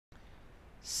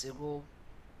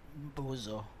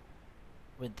Sikumbuzo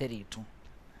we-32.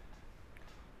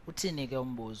 Uthini ke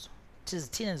umbuzo?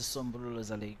 Zithini izisombululo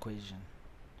zale equation?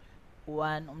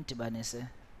 U1 umdibanise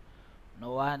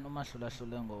no1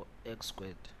 umahlulahlule ngo-x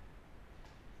squared.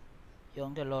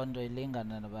 Yonke loo nto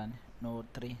ilingana nabani?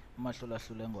 No3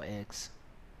 umahlulahlule ngo-x.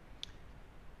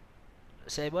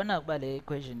 Siyayibona ukuba le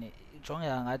equation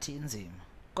ijongeka ngathi inzima,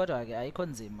 kodwa ke ayikho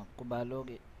nzima kuba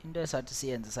kaloku into esathi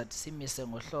siyenze sathi simise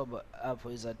ngohlobo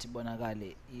apho izathi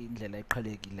ibonakale indlela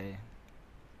eqhelekileyo.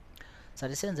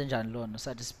 Sathi senze njani loo nto?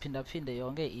 Sathi siphindaphinde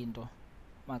yonke into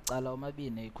macala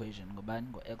omabini e-equation ngobani?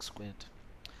 Ngo-x squared.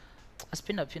 Xa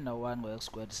siphindaphinda u1 ngo-x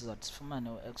squared sizawuthi sifumane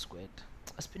u-x squared.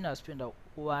 Xa siphinda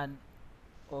u1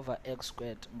 over x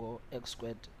squared ngo-x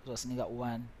squared uzosinika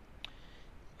u1.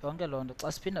 Yonke loo nto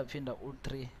xa siphindaphinda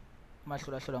u3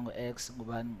 umahlulahlula ngo-x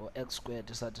ngubani? Ngo-x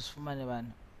squared sathi sifumane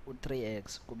bani?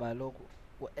 U3x kuba kaloku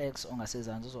u-x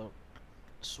ongasezantsi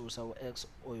uzosusa u-x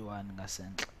oyi-1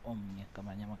 ngasentla omnye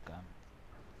ngamanye amagama.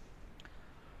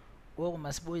 Ngoku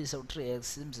masibuyise u3x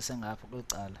simzise ngapha kweli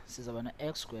cala, sizawuba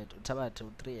ne-x squared uthabathe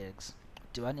u3x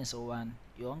udibanise u1,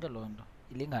 yonke loo nto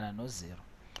ilingana no0.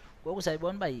 Ngoku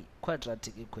sayibona uba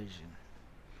yi-quadratic equation,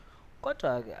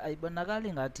 kodwa ke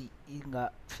ayibonakali ngathi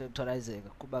ingafactorizeka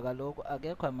kuba kaloku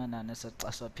akekho amanani esathi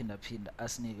xa siwaphindaphinda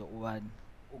asinike u1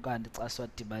 ukanti xa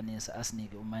siwadibanisa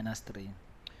asinike u-3.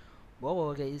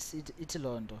 Ngoko ke ithi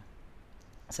loo nto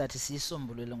sathi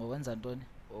siyisombulule ngokwenza ntoni?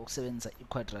 Ngokusebenzisa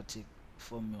i-quadratic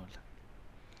formula.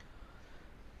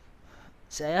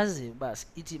 Siyayazi uba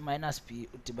ithi minus b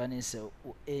udibanise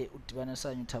u-a udibanise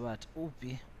okanye uthabathe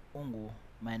u-b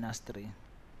ungu-3.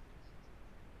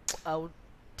 Xa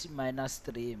uthi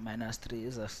 -3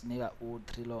 izasinika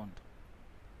u-3 loo nto.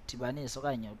 Dibanise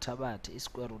okanye uthabathe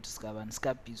i-square root sikabani?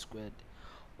 Sika-b squared.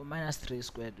 U-3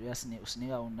 squared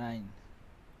usinika u-9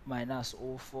 minus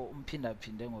u-4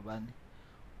 umphindaphinde ngobani?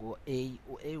 Ngo-a.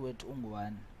 U-a wethu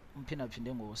ungu-1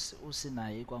 umphindaphinde u-c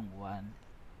naye ikwangu-1.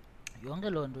 Yonke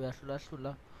loo nto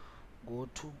uyahlulahlula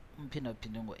ngo-2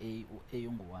 umphindaphinde ngo-a, u-a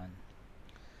ungu-1.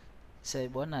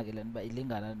 Siyayibona ke le nto uba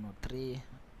ilingana no-3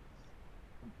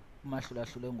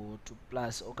 umahlulahlule ngo-2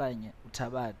 plus okanye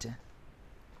uthabathe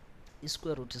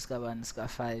i-square root sikabani?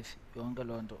 Sika-5. Yonke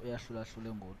loo nto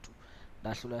uyahlulahlule ngo-2.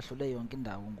 Ndahlulahlule yonke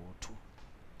indawo ngo-2.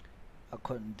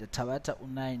 Akho ndithabatha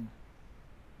u-9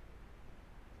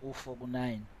 u-4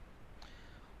 ku-9.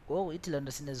 Ngoku ithi le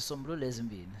nto sinezisombululo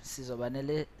ezimbini. Sizoba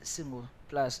nele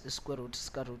singu-plus i-square root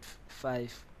sika-root 5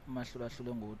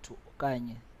 umahlulahlule ngo-2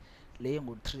 okanye le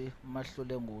ngu-3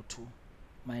 umahlule ngo-2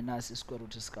 minus i-square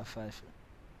root sika-5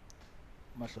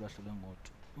 umahlulahlule ngo-2.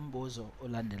 Umbuzo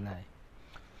olandelayo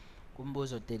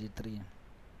kumbuzo 33.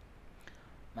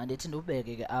 Mandithi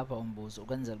ndiwubeke ke apha umbuzo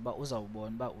ukwenzela uba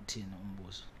uzawubona uba uthini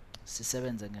umbuzo.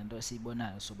 Sisebenze ngento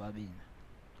esiyibonayo sobabini.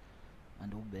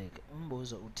 Mandiwubeke.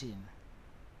 Umbuzo uthini?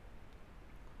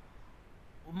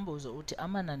 Umbuzo uthi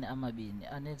amanani amabini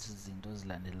anezi zinto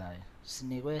zilandelayo.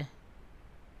 Sinikwe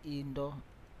into,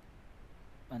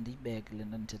 mandiyibeke le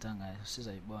nto ndithetha ngayo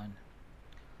sizayibona.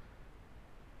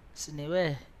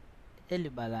 Sinikwe eli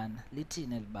balana,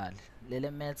 lithini eli bali?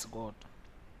 Lele maths kodwa.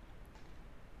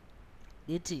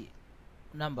 Lithi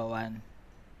number 1,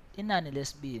 inani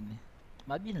lesibini,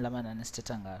 mabini la manani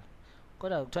sithetha ngalo,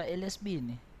 kodwa kuthiwa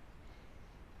elesibini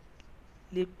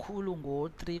likhulu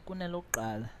ngo-3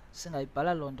 kunelokuqala.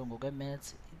 Singayibhala loo nto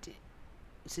ngokwe-maths,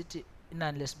 sithi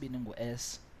inani lesibini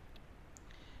ngu-s,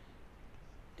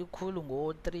 likhulu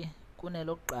ngo-3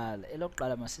 kunelokuqala.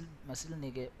 Elokuqala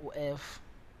masilinike u-f.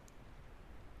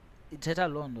 Ithetha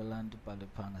loo nto laa nto ibhalwe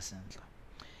phaa ngasentla.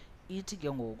 Ithi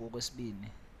ke ngoku okwesibini,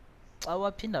 xa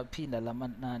waphindaphinda la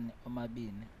manani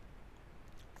omabini,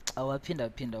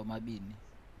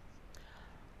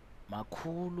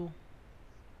 makhulu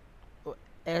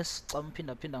s xa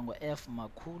umphindaphinda ngo-f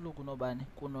makhulu kunobani?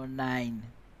 Kuno-9.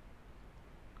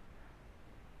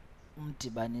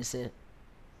 Umdibanise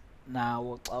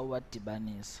nawo xa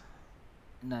uwadibanisa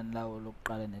inani lawo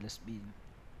lokuqala nelesibini.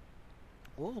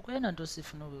 Ngoku kuyena nto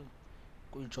sifuna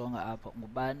kuyijonga apha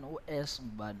ngubani u-s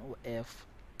ngubani u-f.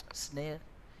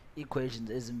 Sine-equations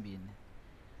ezimbini,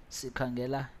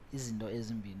 sikhangela izinto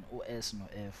ezimbini u-s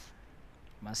no-f.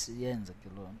 Masiyenze ke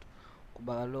loo nto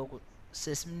kuba kaloku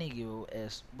sesimnikiwe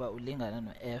u-s uba ulingana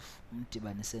no-f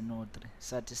umdibanise no-3.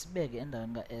 Sathi sibeke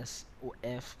endaweni ka-s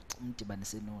u-f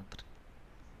umdibanise no-3.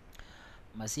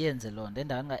 Masiyenze loo nto.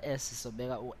 Endaweni ka-s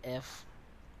sobeka u-f,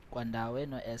 kwandawo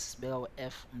eno-s sibeka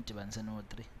u-f umdibanise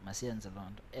no-3. Masiyenze loo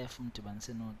nto. F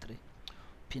umdibanise no-3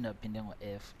 uphindaphinde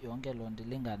ngo-f, yonke loo nto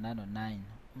ilingana no-9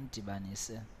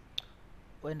 umdibanise.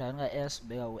 Endaweni ka-s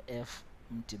ubeka u-f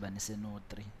umdibanise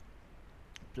no-3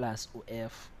 plus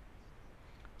u-f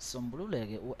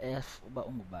sombululeke u-f uba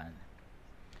ungubani.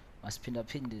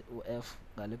 Masiphindaphinde u-f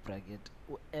ngale bracket,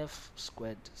 u-f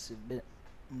squared sibe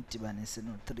umdibanise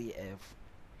no-3f.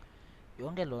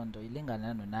 Yonke loo nto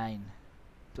ilingana no-9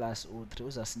 plus u-3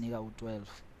 uzasinika u-12,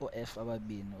 u-f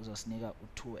ababini uzasinika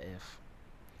u-2f.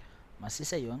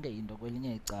 Masise yonke into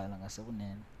kwelinye icala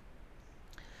ngasekunene.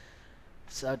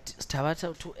 Sithabatha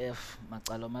u-2f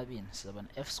macala omabini, sizaba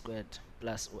no-f squared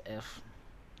plus u-f,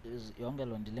 yonke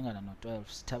loo nto ilingana no-12.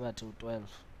 Sithabathe u-12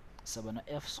 sizaba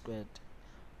no-f squared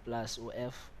plus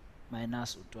u-f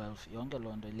minus u-12, yonke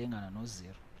loo nto ilingana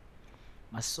no-0.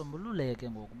 Masisombululeke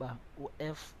ngokuba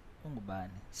u-f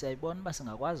ungubani. Siyayibona uba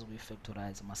singakwazi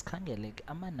ukuyifactorize. Masikhangele ke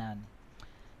amanani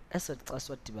esathi xa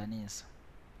siwadibanisa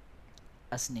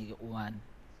asinike u-1,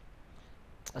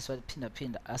 xa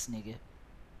siwaphindaphinda asinike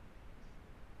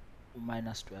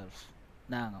u-minus 12.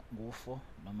 Nanga ngu-4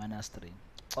 no-minus 3.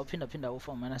 Xa uphindaphinda u-4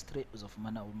 no-minus 3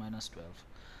 uzofumana u-minus 12.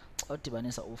 Xa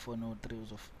udibanisa u-4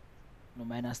 no-3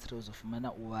 no-minus 3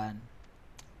 uzofumana u-1.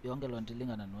 Yonke loo nto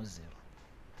ilingana no-0.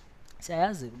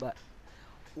 Siyayazi ukuba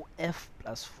u-f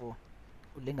plus 4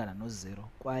 ulingana no-0,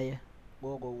 kwaye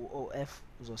ngoko u-f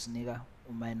uzosinika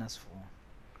u-minus 4,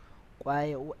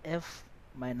 kwaye u-f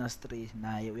minus 3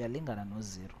 naye uyalingana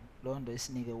no-0. Loo nto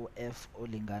isinike u-f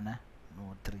olingana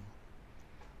no-3.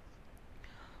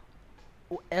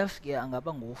 U-f ke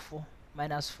angaba ngu-4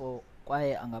 minus 4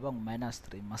 kwaye angaba ngu-minus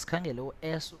 3. Masikhangele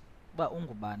u-s uba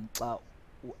ungubani xa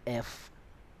u-f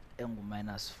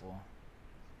engu-minus 4.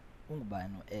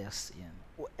 Ungubani u-s yena?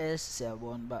 U-s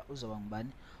siyabona uba uzoba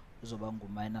ngubani? Uzoba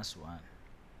ngu-minus 1.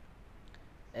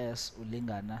 S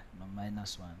ulingana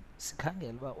no-minus 1.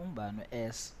 Sikhangele uba ungubani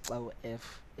u-s xa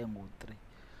u-f engu-3.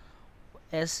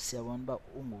 U-s siyabona uba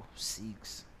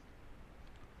ungu-6,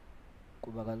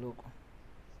 kuba kaloku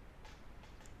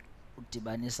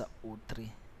udibanisa u-3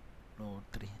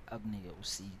 no-3 akunike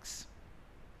u-6.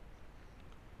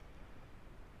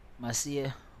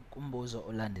 Masiye kumbuzo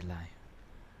olandelayo.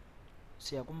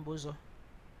 Siya kumbuzo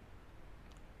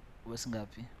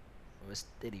wesingaphi?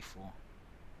 Wesi-34.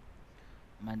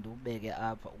 Mandiwubeke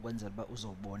apha ukwenzela uba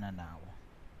uzowubona nawo.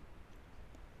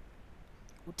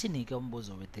 Uthini ke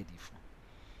umbuzo we-34?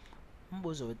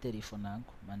 Umbuzo we-34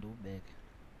 nanku, mandiwubeke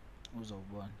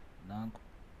uzowubona nanku.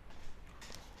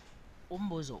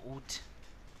 Umbuzo uthi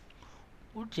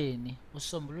uJenny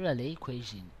usombulula le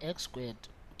equation x squared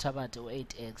uthabathe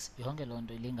u-8x yonke loo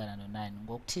nto ilingana no-9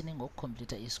 ngokuthini?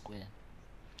 Ngokukhompletha i-square.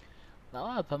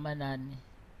 Ngawaphi amanani?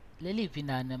 Leliphi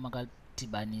inani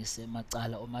makalidibanise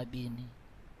macala omabini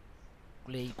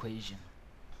kule equation?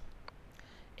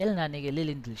 Eli nani ke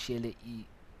leli ndilishiyele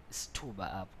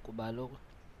isithuba apho, kuba kaloku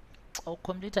xa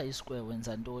ukhompletha i-square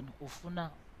wenza ntoni?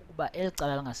 Ufuna ukuba eli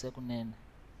cala langasekunene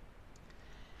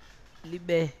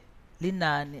libe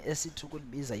linani esithi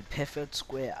ukulibiza yi-perfect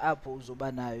square, apho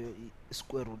uzoba nayo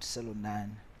i-square root selo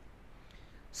nani.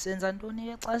 Senza ntoni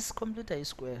ke xa sikhompletha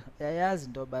i-square? Uyayazi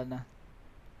into yobana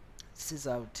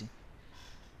sizawuthi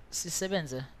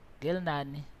sisebenze ngeli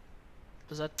nani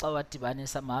uzathi xa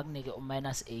wadibanisa makunike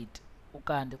u-minus 8,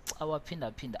 ukanti xa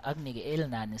waphindaphinda akunike eli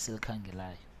nani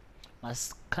silikhangelayo.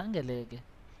 Masikhangele ke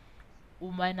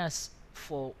u-minus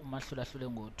 4 umahlulahlule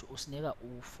ngo-2 usinika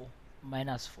u-4,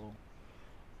 u-minus 4.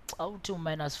 Xa uthi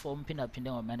u-minus 4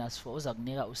 umphindaphinde ngo-minus 4 uza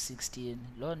kunika u-16.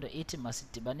 Loo nto ithi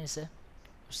masidibanise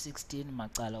u-16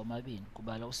 macala omabini,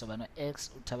 kuba lo uzoba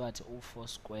no-x uthabathe u-4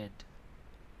 squared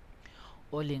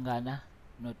olingana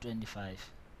no-25.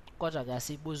 Kodwa ke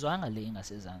asiyibuzwanga le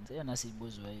ingasezantsi, eyona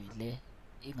siyibuziweyo yile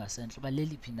ingasentla uba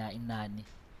leliphi na inani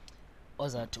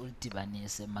ozawuthi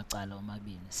ulidibanise macala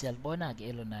omabini. Siyalibona ke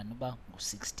elo nani uba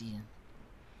ngu-16,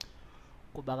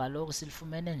 kuba kaloku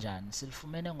silifumene njani?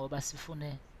 Silifumene ngoba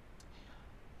sifune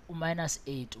u-minus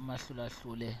 8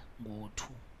 umahlulahlule ngo-2.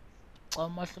 Xa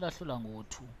umahlulahlula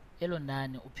ngo-2, elo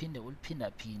nani uphinde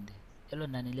uliphindaphinde, elo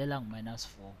nani lelangu-minus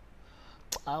 4.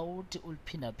 Xa uthi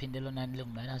uliphindaphinde elo nani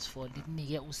lingu-minus 4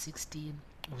 likunike u-16.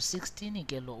 U-16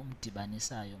 ke lo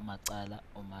umdibanisayo macala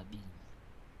omabini.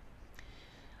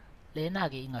 Lena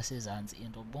ke ingasezantsi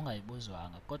into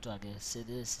ubungayibuzwanga, kodwa ke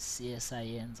siye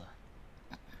sayenza.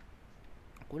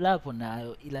 Kulapho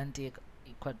nayo ilantika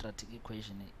i-quadratic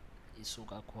equation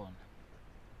isuka khona.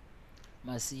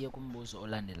 Masiye kumbuzo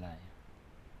olandelayo.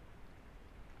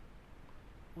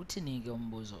 Uthini ke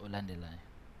umbuzo olandelayo?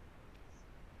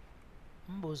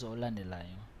 Umbuzo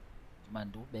olandelayo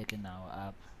mandiwubeke nawo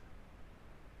apha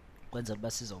kwenzela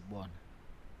uba sizawubona.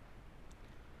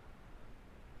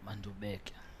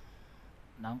 Mandiwubeke.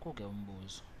 Nanku ke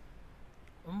umbuzo.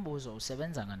 Umbuzo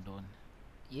usebenza ngantoni?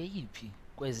 Yeyiphi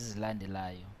kwezi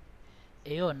zilandelayo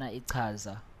eyona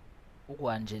ichaza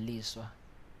ukuhanjeliswa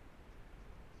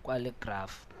kwale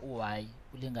graph u-y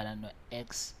ulingana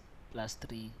no-x plus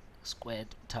 3 squared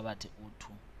uthabathe u-2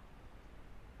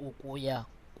 ukuya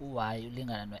ku-y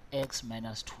ulingana no-x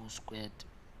minus 2 squared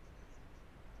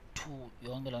 2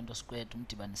 yonke loo nto squared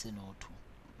umdibanise no-2.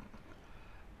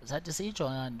 Sathi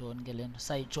siyijonga ntoni ke le nto?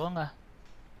 Sayijonga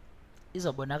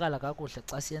izobonakala kakuhle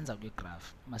xa siyenza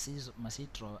kwigraph.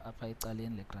 Masiyidraw apha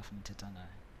ecaleni le graph ndithetha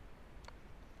ngayo.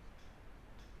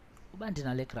 Uba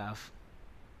ndinale graph,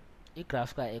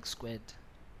 igraph ka-x squared,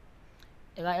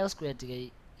 eka-x squared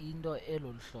ke into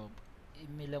elolu hlobo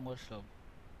imile ngolu hlobo,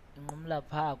 inqumla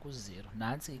phaa ku-0.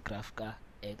 Nantsi igraph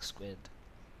ka-x squared.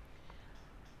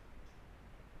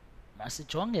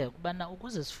 Masijonge ukubana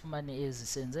ukuze sifumane ezi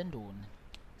senze ntoni.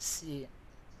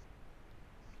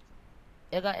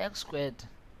 Eka-x squared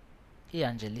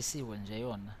ihanjelisiwe nje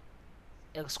yona,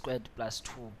 x squared plus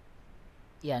 2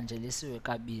 ihanjelisiwe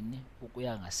kabini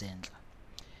ukuya ngasentla.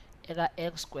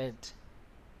 Eka-x squared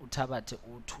uthabathe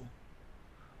u-2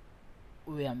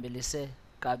 uyihambelise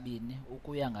kabini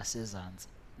ukuya ngasezantsi.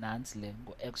 Nantsi le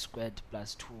ngu-x squared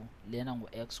plus 2, lena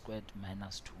ngu-x squared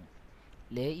minus 2.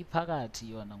 Le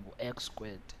iphakathi yona ngu-x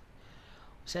squared.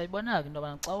 Siyayibona ke into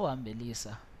yobana xa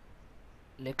uhambelisa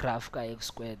le graph ka-x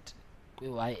squared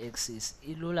kwi-y axis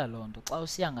ilula loo nto. Xa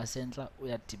usiya ngasentla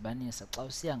uyadibanisa, xa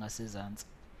usiya ngasezantsi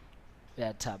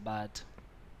uyathabatha.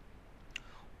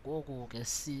 Ngoku ke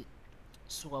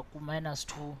sisuka ku-minus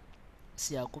 2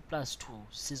 siya ku-plus 2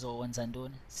 sizowenza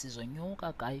ntoni?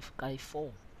 Sizonyuka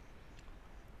kayi-4.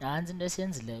 Nantsi into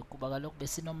esiyenzileyo kuba kaloku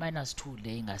besino-minus 2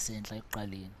 le ingasentla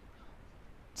ekuqaleni.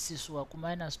 Sisuka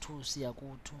ku-minus 2 siya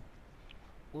ku-2.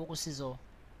 Ngoku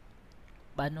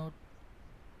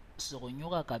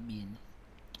sizokonyuka kabini.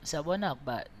 Siyabona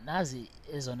ukuba nazi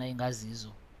ezona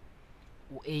ingazizo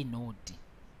u-a no-d.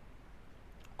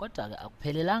 Kodwa ke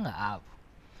akuphelelanga apho.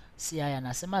 Siyaya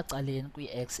nasemacaleni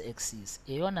kwi-x axis,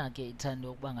 yeyona ke ithanda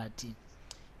ukuba ngathi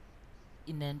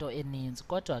inento eninzi,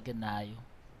 kodwa ke nayo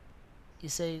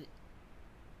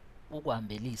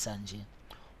ukuhambelisa nje.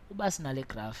 Uba sinale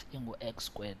graph ingu-x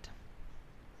squared,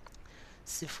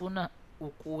 sifuna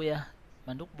ukuya,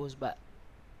 mandikubuze uba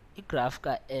igraph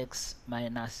ka-x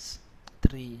minus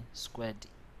 3 squared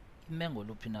ime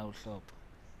ngoluphi na uhlobo?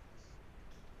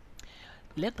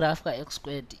 Le graph ka-x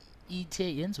squared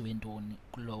ithe yenziwe ntoni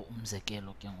kulo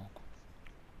umzekelo ke ngoku?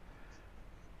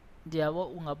 Ndiyabo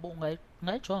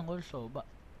ungayijonga ngolu hlobo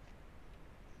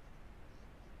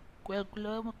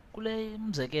kule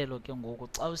umzekelo ke ngoku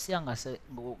xa usiya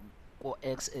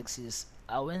ko-x axis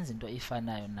awenzi into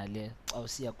ifanayo nale xa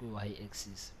usiya kwi-y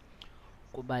axis,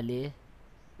 kuba le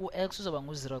u-x uzawuba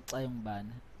ngu-0 xa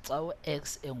engubani? Xa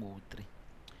u-x engu-3.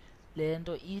 Le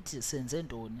nto ithi senze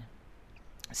ntoni?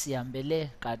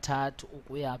 Sihambele kathathu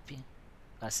ukuya phi?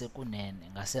 Ngasekunene,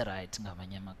 ngase-right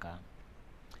ngamanye amagama.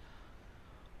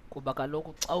 Kuba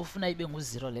kaloku xa ufuna ibe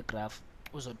ngu-0 le graph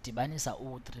uzodibanisa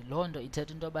u-3. Loo nto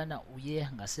ithetha into yobana uye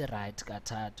ngase-right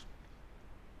kathathu.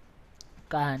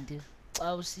 Kanti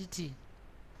xa usithi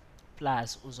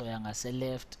plus uzoya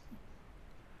ngase-left.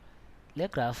 Le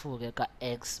graph ke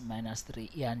ka-x minus 3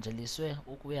 ihanjeliswe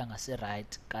ukuya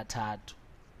ngase-right kathathu.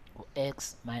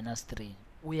 Ngu-x minus 3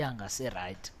 uya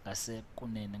ngase-right,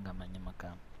 ngasekunene ngamanye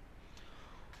amagama.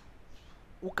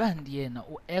 Ukanti yena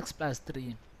u-x plus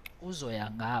 3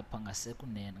 uzoya ngapha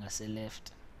ngasekunene,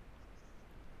 ngase-left.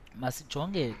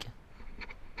 Masijonge ke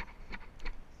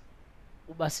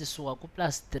uba sisuka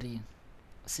ku-plus 3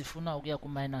 sifuna ukuya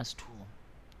ku-minus 2.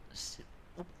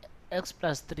 U-x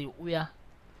plus 3 uya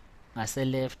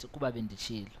ngase-left kuba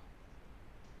benditshilo.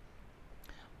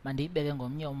 Mandiyibeke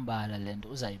ngomnye umbala le nto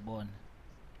uzayibona.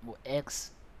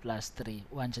 Ngu-x plus 3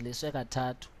 uhanjeliswe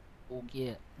kathathu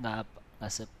ukuye ngapha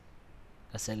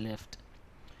ngase-left.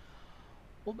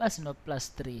 Uba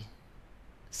sino-plus 3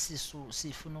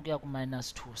 sifuna ukuya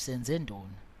ku-minus 2 senze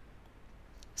ntoni?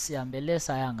 Sihambele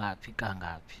saya ngaphi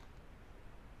kangaphi?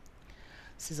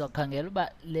 Sizawukhangela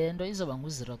uba le nto izoba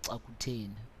ngu-0 xa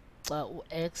kutheni? Xa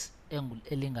u-x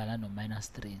elingana no-minus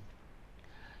 3.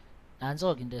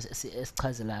 Nantso ke into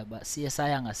esichazelayo uba siye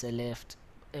saya ngase-left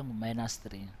engu-minus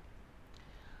 3.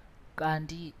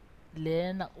 Kanti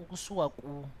lena ukusuka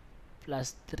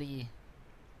ku-plus 3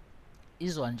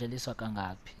 izohanjeliswa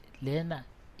kangaphi? Lena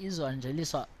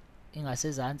izohanjeliswa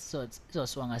ingasezantsi,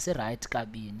 izosuka ngase-right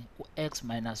kabini, u-x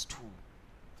minus 2.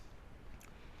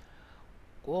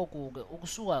 Ngoku ke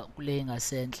ukusuka kule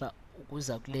ingasentla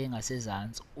ukuza kule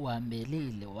ingasezantsi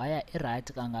uhambelile waya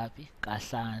e-right kangaphi?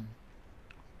 Kahlanu.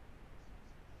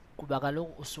 Kuba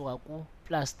kaloku usuka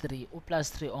ku-plus 3, u-plus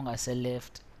 3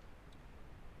 ongase-left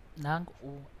nangu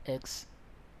u-x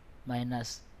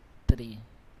minus 3,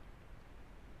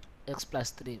 x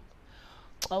plus 3.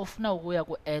 Xa ufuna ukuya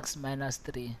ku-x minus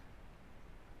 3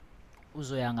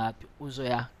 uzoya ngaphi?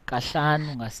 Uzoya kahlanu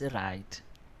ngasirayithi.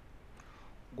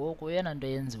 Ngoku eyona nto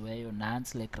yenziweyo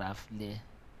nantsi le graph le,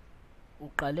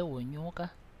 uqale wonyuka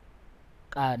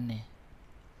kane,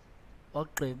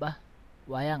 ogqiba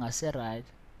waya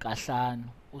ngaserayithi kahlanu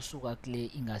usuka kule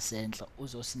ingasentla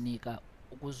uzosinika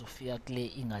ukuze ufika kule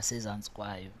ingasezantsi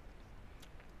kwayo.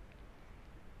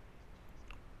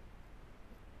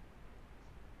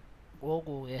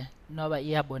 Ngoku ke inoba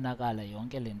iyabonakala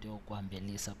yonke le nto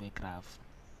yokuhambelisa kwegrafu.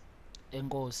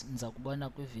 Enkosi, ndiza kubona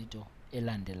kwividiyo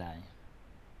elandelayo.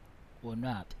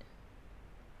 Wonwabe.